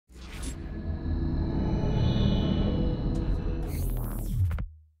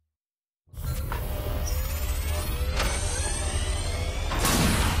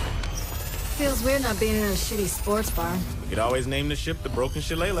It's weird not being in a shitty sports bar. We could always name the ship the Broken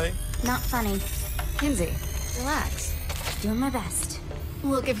Shillelagh. Not funny. Kinsey, relax. Doing my best.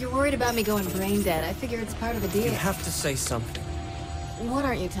 Look, if you're worried about me going brain dead, I figure it's part of the deal. You have to say something. What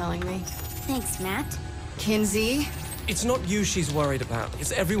aren't you telling me? Thanks, Matt. Kinsey? It's not you she's worried about.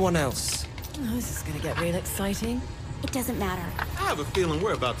 It's everyone else. Oh, this is gonna get real exciting. It doesn't matter. I have a feeling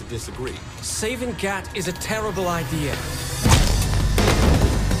we're about to disagree. Saving Gat is a terrible idea.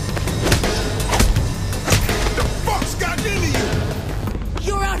 The fuck's got into you?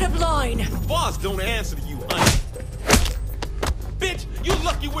 You're out of line! Boss don't answer to you, honey. Bitch, you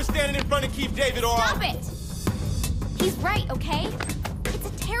lucky we're standing in front of Keith David or... Stop it! He's right, okay? It's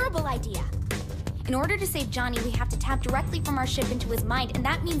a terrible idea. In order to save Johnny, we have to tap directly from our ship into his mind, and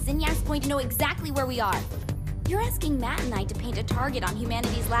that means Zinyak's going to know exactly where we are. You're asking Matt and I to paint a target on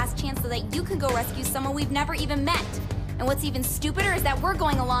humanity's last chance so that you can go rescue someone we've never even met. And what's even stupider is that we're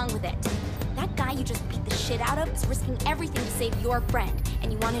going along with it. That guy you just beat the shit out of is risking everything to save your friend.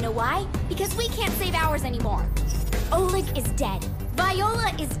 And you want to know why? Because we can't save ours anymore. Oleg is dead.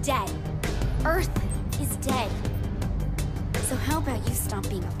 Viola is dead. Earth is dead. So how about you stop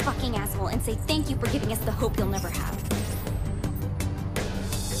being a fucking asshole and say thank you for giving us the hope you'll never have?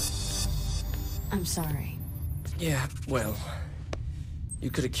 I'm sorry. Yeah, well... You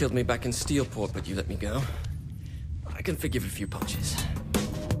could have killed me back in Steelport, but you let me go. I can forgive a few punches.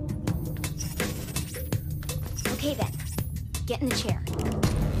 Okay then. Get in the chair.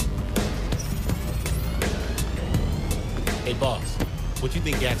 Hey, boss. What you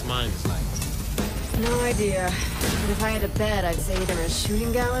think Gat's mind is like? No idea. But if I had to bet, I'd say either a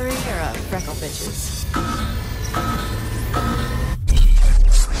shooting gallery or a freckle bitches.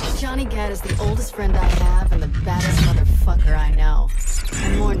 Johnny Gat is the oldest friend I have and the baddest motherfucker I know.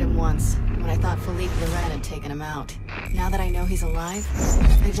 I warned him once, when I thought Philippe Loren had taken him out. Now that I know he's alive,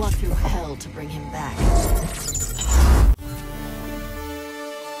 I'd walk through hell to bring him back.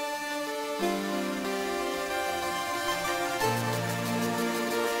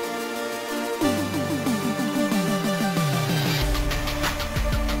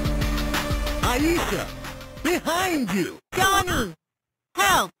 Aisha! Behind you! Johnny!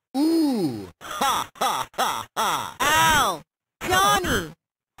 Help! Ooh! Ha ha ha ha! Ow! Johnny!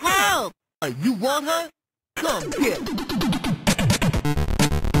 Help! You want her? Come get!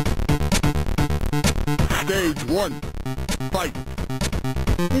 Stage 1. Fight!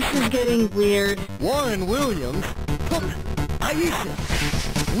 This is getting weird. Warren Williams took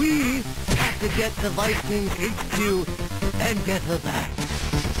Aisha. We have to get to Vice King's HQ and get her back.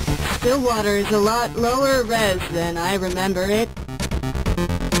 Stillwater is a lot lower res than I remember it.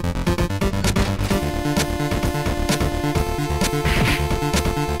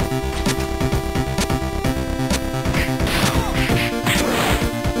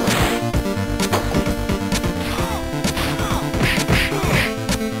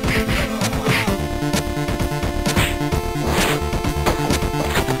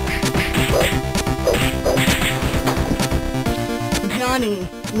 Johnny,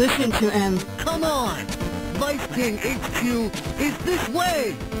 listen to him. Come on! Vice King HQ is this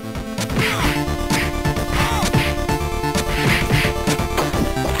way!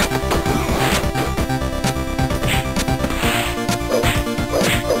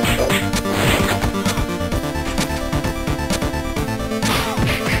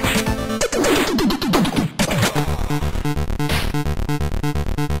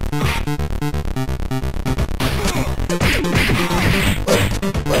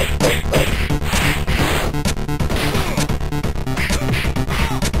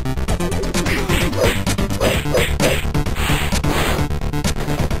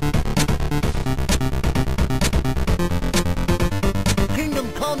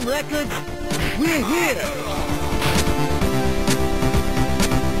 Records, we're here!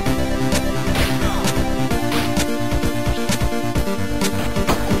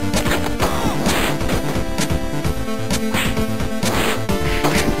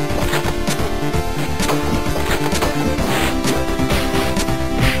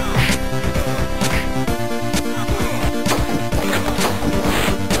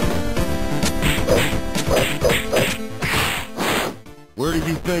 Where do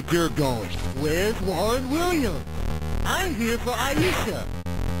you think you're going? Where's Warren Williams? I'm here for Aisha.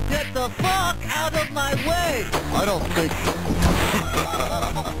 Get the fuck out of my way! I don't think so.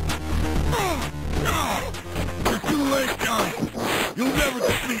 No! You're too late, Johnny. You'll never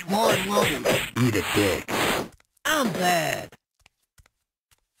defeat Warren Williams. Eat a dick. I'm bad.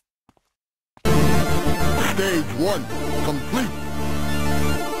 Stage 1 complete.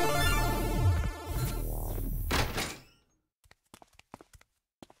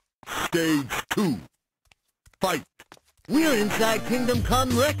 Stage 2. Fight. We're inside Kingdom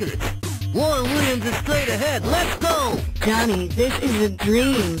Come Records. Warren Williams is straight ahead. Let's go! Johnny, this is a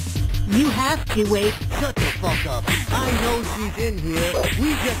dream. You have to wait. Shut the fuck up. I know she's in here.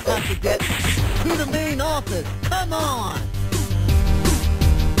 We just have to get to the main office. Come on!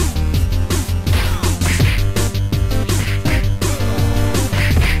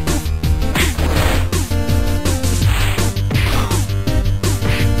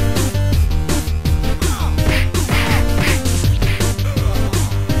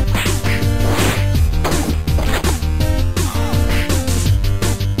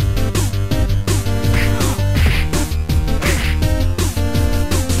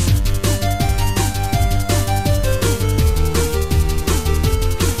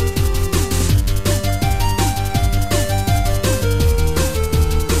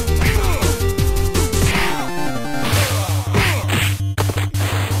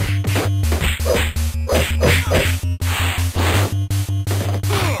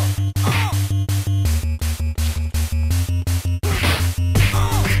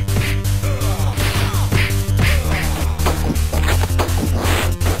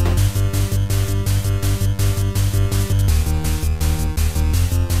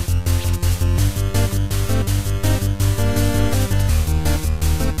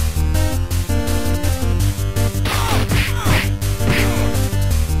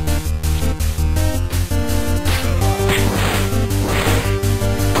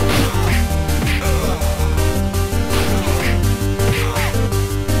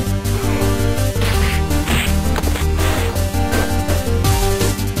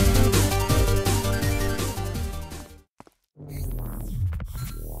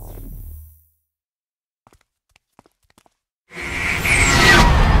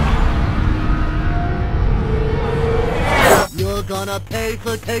 Gonna pay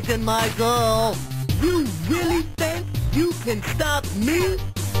for taking my girl. You really think you can stop me?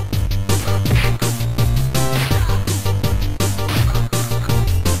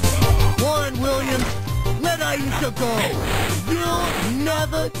 Warren Williams, let Aisha go. You'll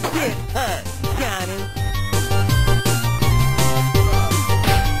never get her, Johnny.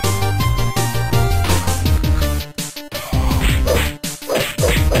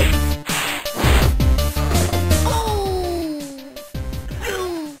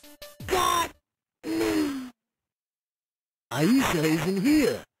 Aisha isn't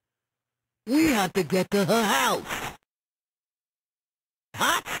here. We have to get to her house.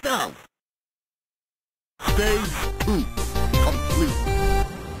 Hot stuff. Stage 2 complete.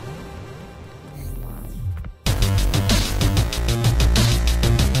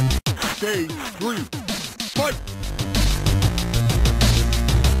 Stage 3 fight.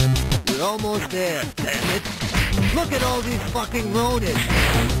 We're almost there, damn it. Look at all these fucking rodents.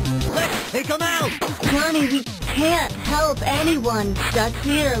 Let's take them out. Johnny, we can't help anyone stuck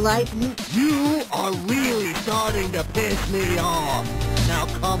here like... You are really starting to piss me off. Now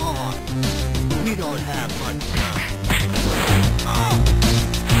come on. We don't have much time. Oh.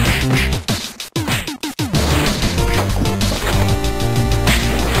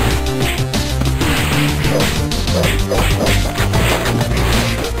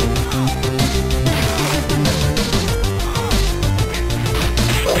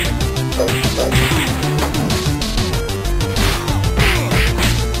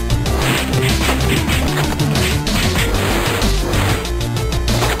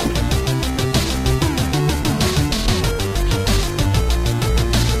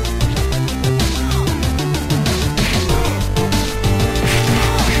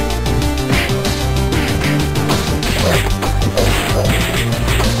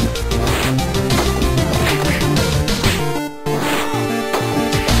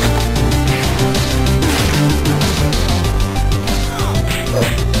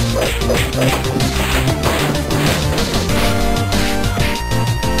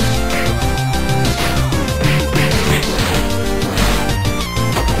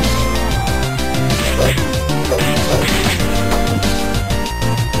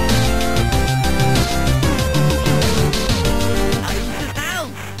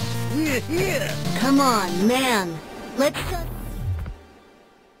 Come on, man. Let's...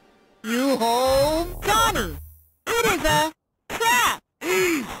 You home, Johnny? It is a trap!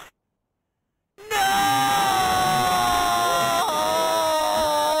 No!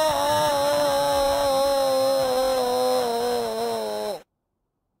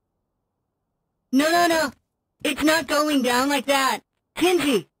 No. It's not going down like that.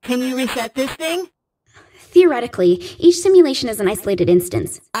 Kinzie, can you reset this thing? Theoretically, each simulation is an isolated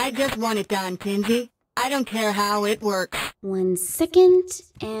instance. I just want it done, Kinzie. I don't care how it works. 1 second,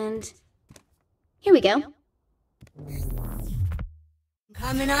 and here we go.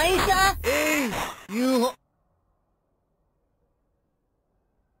 Coming, Aisha? Hey, you...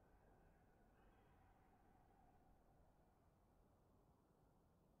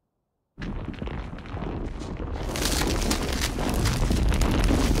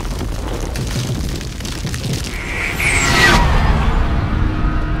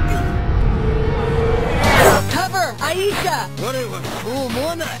 Cover, Aisha! What it was cool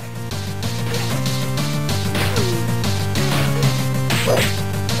morning.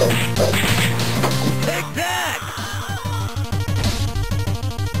 Take that!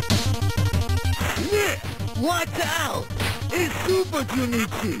 Yeah, watch out! It's Super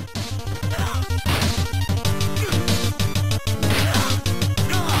Junichi!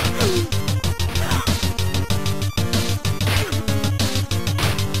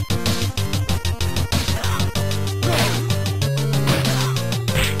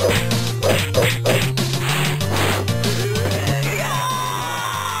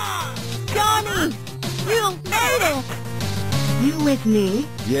 Johnny! You made it! You with me?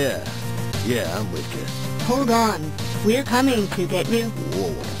 Yeah, I'm with you. Hold on. We're coming to get you.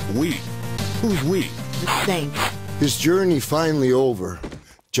 Whoa, we? Who's we? The Saints. His journey finally over.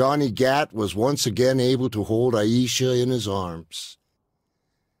 Johnny Gat was once again able to hold Aisha in his arms.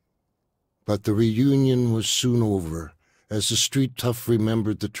 But the reunion was soon over, as the street tough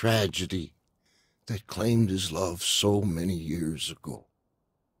remembered the tragedy that claimed his love so many years ago.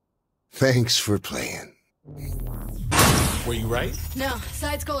 Thanks for playing. Were you right? No,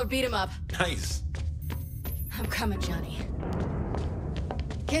 side scroller beat him up. Nice. I'm coming, Johnny.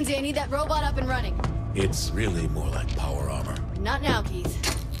 Kinsey, I need that robot up and running. It's really more like power armor. Not now, Keith.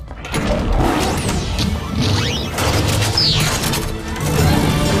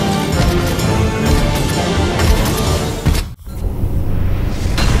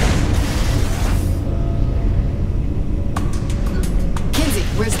 Kinsey,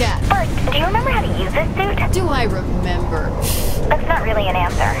 where's Gat? First, do you remember how to use this suit? Do I remember? That's not really an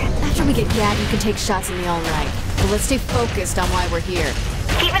answer. After we get Gat, you can take shots at me all night. But let's stay focused on why we're here.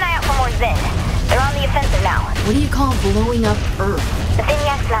 Keep an eye out for more Zin. They're on the offensive now. What do you call blowing up Earth?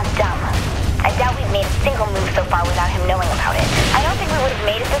 Zinniac's not dumb. I doubt we've made a single move so far without him knowing about it. I don't think we would have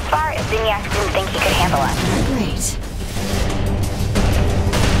made it this far if Zinniac didn't think he could handle us. Great.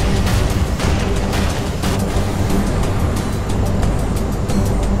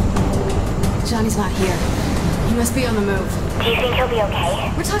 Johnny's not here. He must be on the move. Do you think he'll be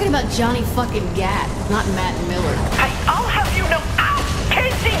okay? We're talking about Johnny fucking Gat, not Matt Miller. I'll have you know. Ow!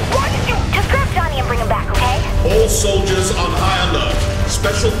 Casey, why did you... Just grab Johnny and bring him back, okay? All soldiers on high alert.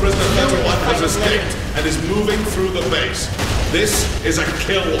 Special prisoner number 1 has escaped and is moving through the base. This is a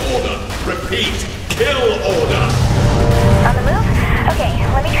kill order. Repeat, kill order. On the move? Okay,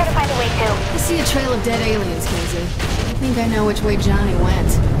 let me try to find a way to... I see a trail of dead aliens, Kinsey. I think I know which way Johnny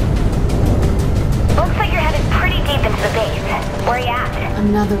went. Looks like you're headed pretty deep into the base. Where are you at?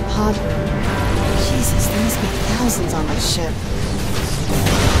 Another pod room. Jesus, there must be thousands on this ship.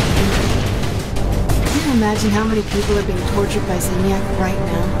 Can you imagine how many people are being tortured by Zinniac right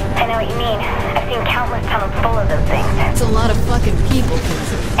now? I know what you mean. I've seen countless tunnels full of those things. It's a lot of fucking people,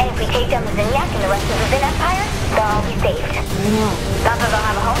 Kinsey. And if we take down the Zinniac and the rest of the Zin Empire, they'll all be saved. Right on. Not that they'll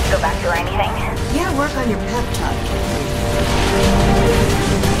have a home to go back to or anything. You gotta work on your pep talk, Kinsey.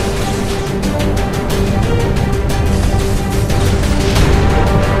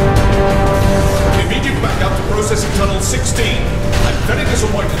 Immediate backup to processing tunnel 16. I'm very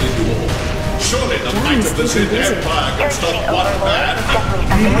disappointed in you all. Surely the might of the Zin Empire can stop one man. Definitely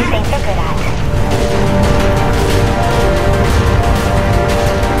something we think they're good at.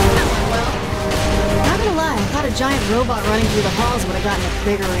 Well, not gonna lie, I thought a giant robot running through the halls would have gotten a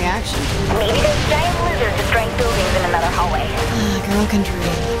bigger reaction. Maybe there's giant lizards destroying buildings in another hallway. Girl can dream.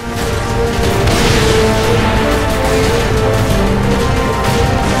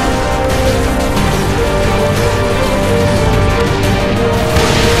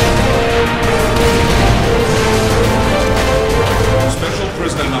 Special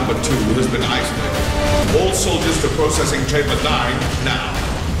prisoner number 2 has been isolated. All soldiers to processing chamber 9 now.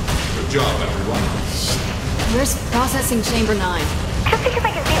 Good job, everyone. Where's processing chamber 9? Just because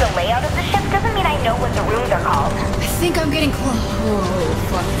I can see the layout of the ship doesn't mean I know what the rooms are called. I think I'm getting close. Oh,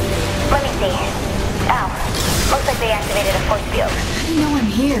 fuck. Let me see. Oh, looks like they activated a force field. How do you know I'm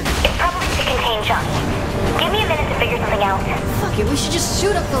here? It's probably to contain Johnny. Give me a minute to figure something out. Fuck it, we should just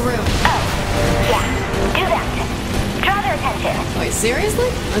shoot up the room. Oh, yeah. Do that. Draw their attention. Wait, seriously?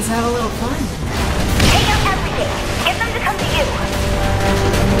 Let's have a little fun. Take out everything. Get them to come to you.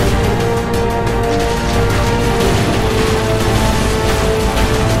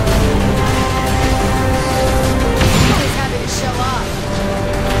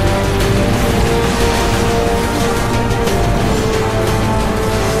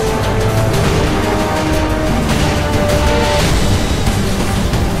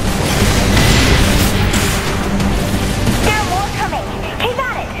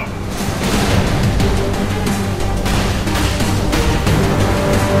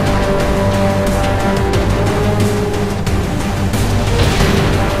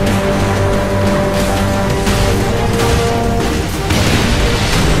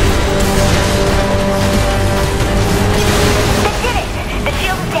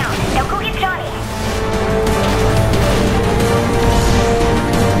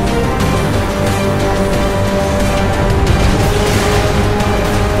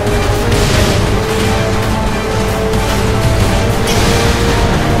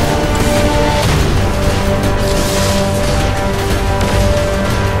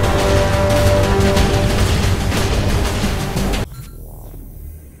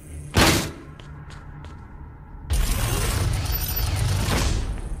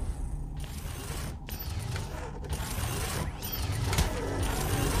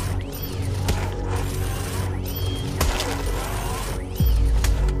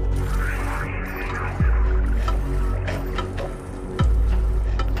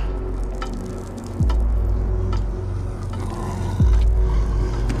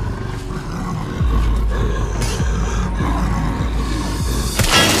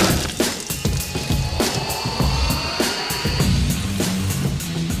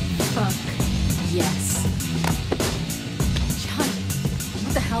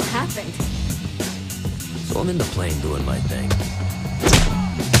 I'm in the plane doing my thing.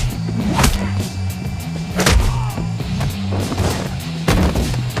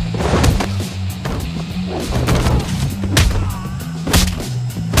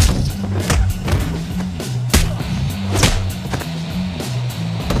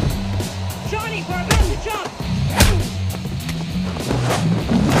 Johnny, we're about to jump!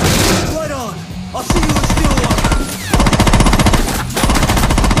 Right on! I'll see you in Stillwater!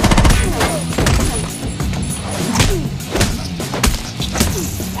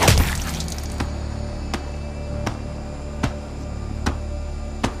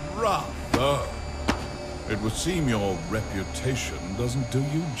 Rather. It would seem your reputation doesn't do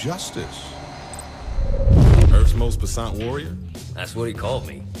you justice. Earth's most puissant warrior? That's what he called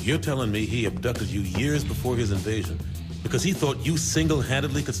me. You're telling me he abducted you years before his invasion because he thought you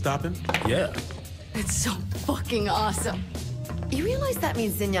single-handedly could stop him? Yeah. It's so fucking awesome. You realize that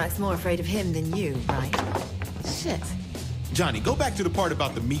means Zinyak's more afraid of him than you, right? Shit. Johnny, go back to the part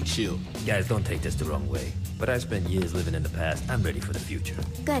about the meat shield. Guys, don't take this the wrong way, but I've spent years living in the past. I'm ready for the future.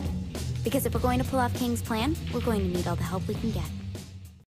 Good. Because if we're going to pull off King's plan, we're going to need all the help we can get.